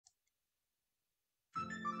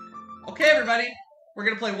Okay, everybody, we're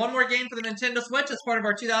going to play one more game for the Nintendo Switch as part of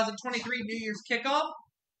our 2023 New Year's Kickoff,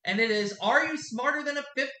 and it is Are You Smarter Than a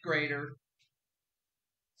Fifth Grader?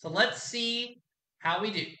 So let's see how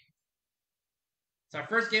we do. It's our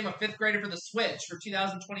first game of fifth grader for the Switch for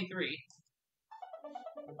 2023.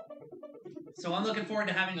 So I'm looking forward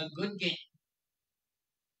to having a good game.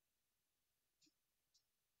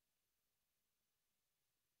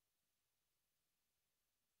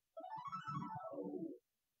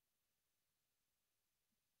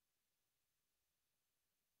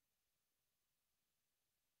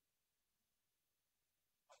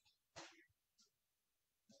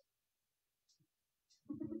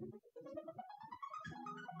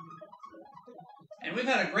 And we've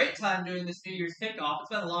had a great time doing this New Year's Kickoff. It's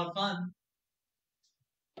been a lot of fun.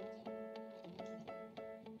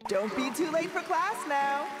 Don't be too late for class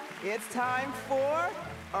now. It's time for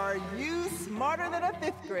Are You Smarter Than a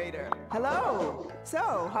Fifth Grader? Hello.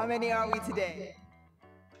 So, how many are we today?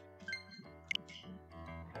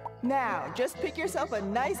 Now, just pick yourself a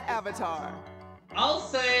nice avatar. I'll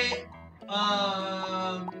say,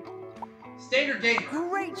 Standard Gamer.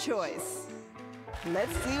 Great choice.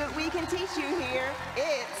 Let's see what we can teach you here.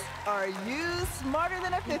 It's Are You Smarter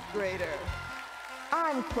Than a Fifth Grader?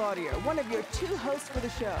 I'm Claudia, one of your two hosts for the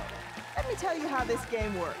show. Let me tell you how this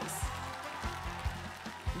game works.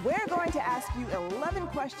 We're going to ask you 11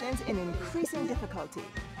 questions in increasing difficulty,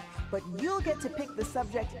 but you'll get to pick the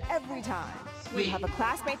subject every time. Sweet. You have a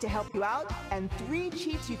classmate to help you out and 3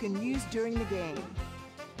 cheats you can use during the game.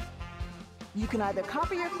 You can either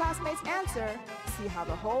copy your classmate's answer, see how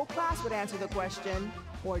the whole class would answer the question,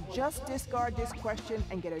 or just discard this question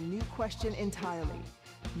and get a new question entirely.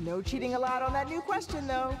 No cheating allowed on that new question,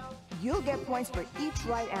 though. You'll get points for each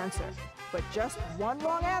right answer, but just one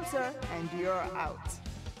wrong answer and you're out.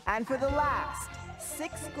 And for the last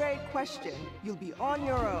 6th grade question, you'll be on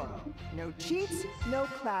your own. No cheats, no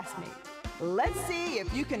classmate. Let's see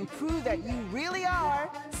if you can prove that you really are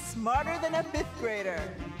smarter than a 5th grader.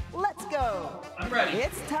 Let's go. I'm ready.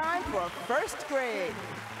 It's time for 1st grade.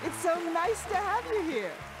 It's so nice to have you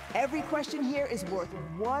here. Every question here is worth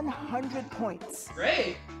 100 points.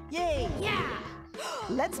 Great. Yay. Yeah.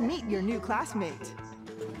 Let's meet your new classmate.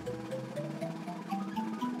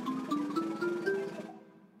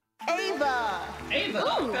 Ava. Ava,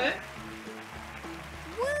 Ooh. okay.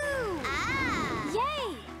 Woo! Ah!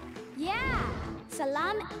 Yay! Yeah!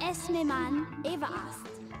 Salam Esmeman, Ava asked.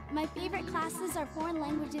 My favorite classes are foreign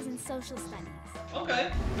languages and social studies.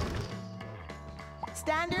 Okay.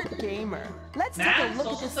 Standard Gamer. Let's Math, take a look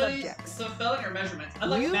social at the studies, subjects. so spelling or measurements? I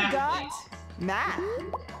like You math, got please. math.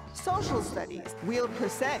 Social studies. We'll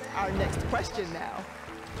present our next question now.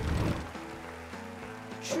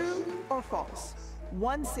 True or false?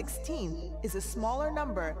 1/16 is a smaller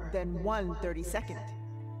number than 1/32.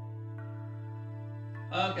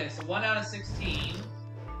 Okay, so 1 out of 16.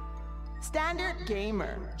 Standard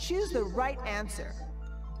Gamer. Choose the right answer.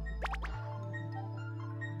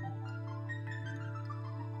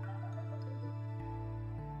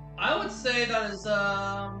 I would say that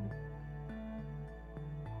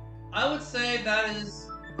is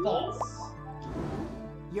false.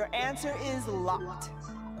 Your answer is locked.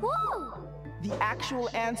 Woo! The actual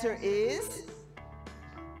answer is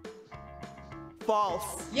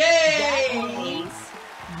false. Yay! That means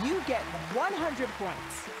you get 100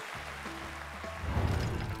 points.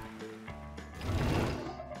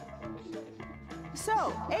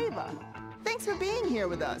 So, Ava, thanks for being here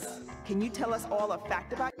with us. Can you tell us all a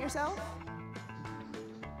fact about yourself?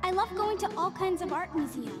 I love going to all kinds of art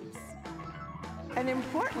museums. An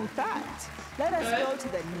important fact. Let us Okay. go to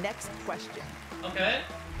the next question. Okay.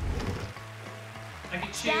 I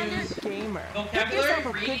can Standard choose Gamer. Pick vocabulary, yourself a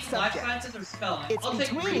reading, good life subject. sciences, or spelling. It's I'll take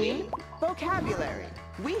between reading. vocabulary.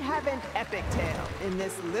 We have an epic tale in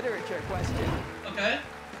this literature question. Okay.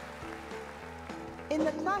 In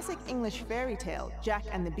the classic English fairy tale, Jack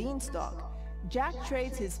and the Beanstalk, Jack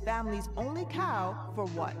trades his family's only cow for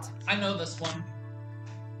what? I know this one.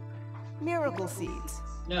 Miracle seeds,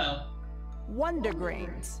 No. wonder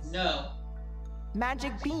grains, No.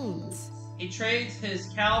 magic beans. He trades his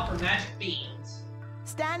cow for magic beans.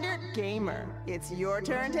 Standard Gamer, it's your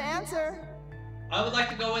turn to answer. I would like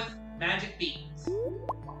to go with magic beans.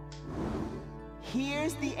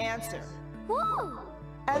 Here's the answer. Woo!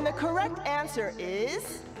 And the correct answer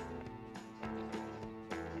is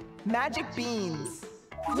magic beans.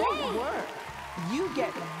 Great Yay! work. You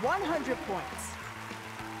get 100 points.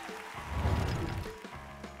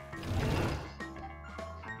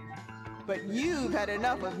 But you've had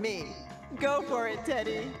enough of me. Go for it,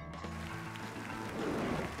 Teddy.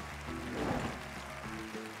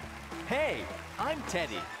 Hey, I'm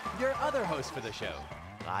Teddy, your other host for the show.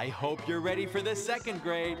 I hope you're ready for the second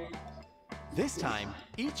grade. This time,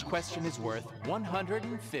 each question is worth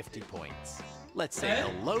 150 points. Let's say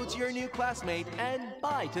hello to your new classmate and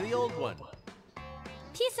bye to the old one.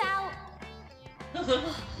 Peace out.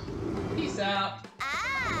 Peace out.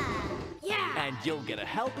 Ah! Yeah! And you'll get a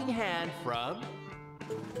helping hand from...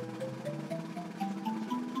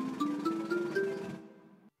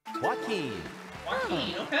 Joaquin.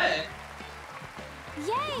 Joaquin, okay.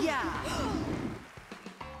 Yay! Yeah!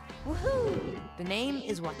 Woohoo! The name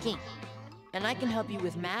is Joaquin, and I can help you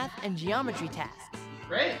with math and geometry tasks.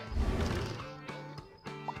 Great.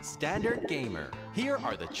 Standard Gamer. Here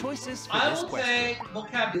are the choices for I this will question. say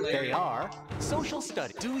vocabulary. They are social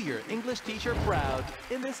studies. Do your English teacher proud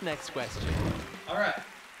in this next question. All right.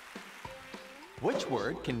 Which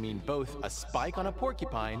word can mean both a spike on a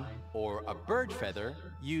porcupine or a bird feather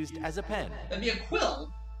used as a pen? That'd be a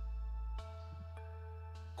quill.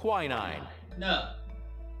 Quinine, No.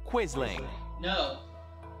 quisling, No.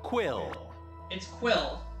 quill. It's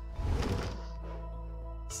quill.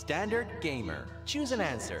 Standard Gamer. Choose an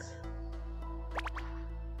answer.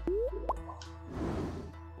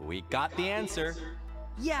 We got the answer.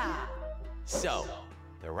 Yeah! So,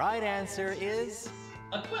 the right answer is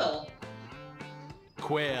A quill.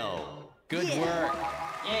 quill. Good Yeah. work.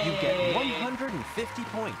 Yay. You get 150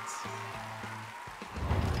 points.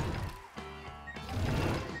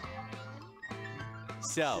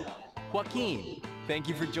 So, Joaquin, thank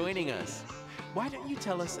you for joining us. Why don't you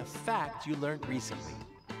tell us a fact you learned recently?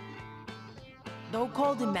 Though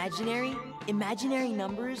called imaginary, imaginary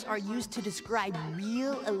numbers are used to describe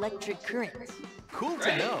real electric currents. Cool to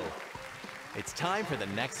Great. know. It's time for the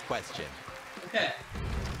next question. Okay.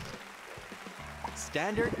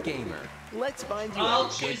 Standard Gamer. Let's find you I'll a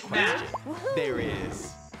good choose question. math. Woohoo. There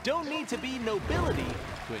is. Don't need to be nobility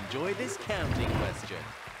to enjoy this counting question.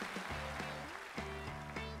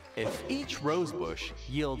 If each rose bush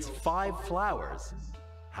yields 5 flowers,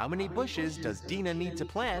 how many bushes does Dina need to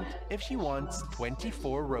plant if she wants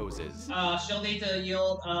 24 roses? She'll need to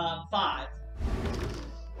yield 5.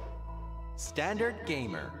 Standard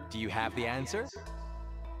Gamer, do you have the answer?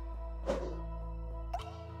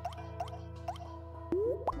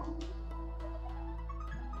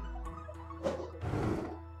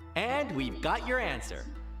 And we've got your answer.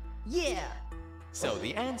 Yeah! So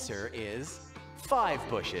the answer is 5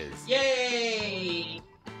 bushes. Yay!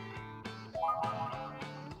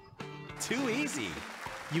 Too easy.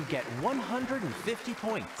 You get 150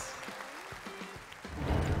 points.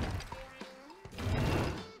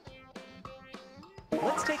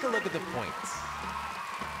 Let's take a look at the points.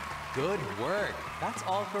 Good work. That's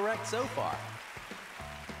all correct so far.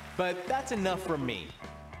 But that's enough from me.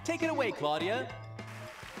 Take it away, Claudia.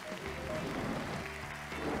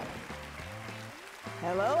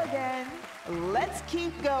 Hello again. Let's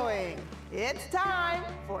keep going. It's time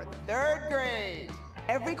for third grade.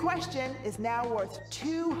 Every question is now worth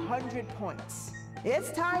 200 points.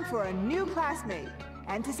 It's time for a new classmate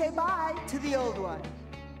and to say bye to the old one.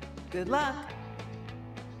 Good luck.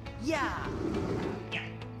 Yeah!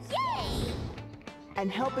 Yay!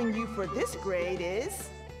 And helping you for this grade is...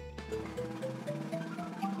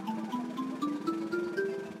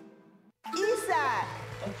 Isak!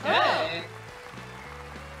 Okay.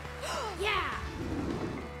 Yeah!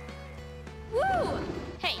 Woo!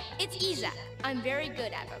 Hey, it's Isa. I'm very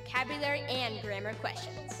good at vocabulary and grammar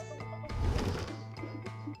questions.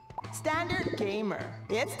 Standard Gamer.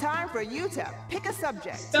 It's time for you to pick a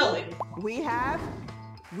subject. Spelling. We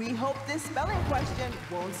hope this spelling question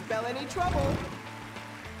won't spell any trouble.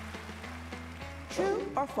 True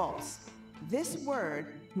or false? This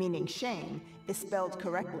word, meaning shame, is spelled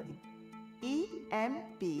correctly.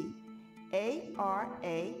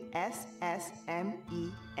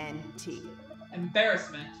 E-M-B-A-R-A-S-S-M-E-N-T.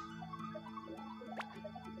 Embarrassment.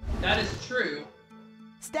 That is true.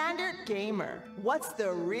 Standard Gamer. What's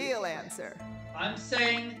the real answer? I'm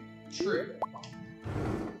saying true.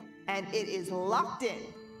 And it is locked in.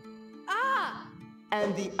 Ah!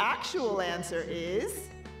 And the actual answer is...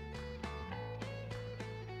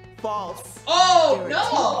 false. Oh, There are no!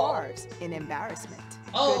 2 R's in embarrassment.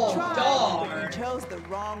 Oh, Good try, darn. but you chose the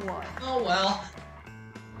wrong one. Oh well.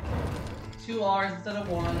 2 R's instead of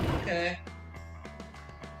 1. Okay.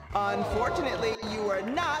 Unfortunately, you are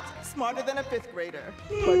not smarter than a 5th grader.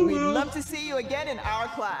 But we'd love to see you again in our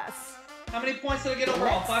class. How many points did I get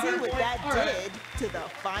overall? Let's see 500 what points? that All right. did to the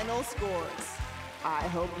final scores. I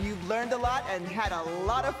hope you've learned a lot and had a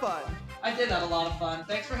lot of fun. I did have a lot of fun.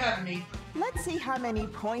 Thanks for having me. Let's see how many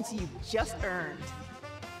points you've just earned.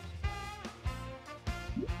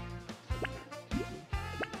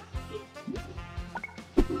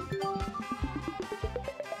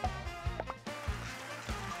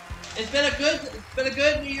 It's been a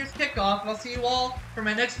good New Year's kickoff. I'll see you all for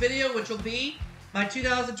my next video, which will be my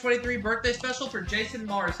 2023 birthday special for Jason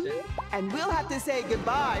Marsden. And we'll have to say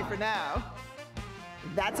goodbye for now.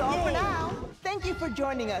 That's all for now. Thank you for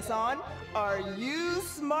joining us on Are You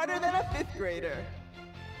Smarter Than a Fifth Grader?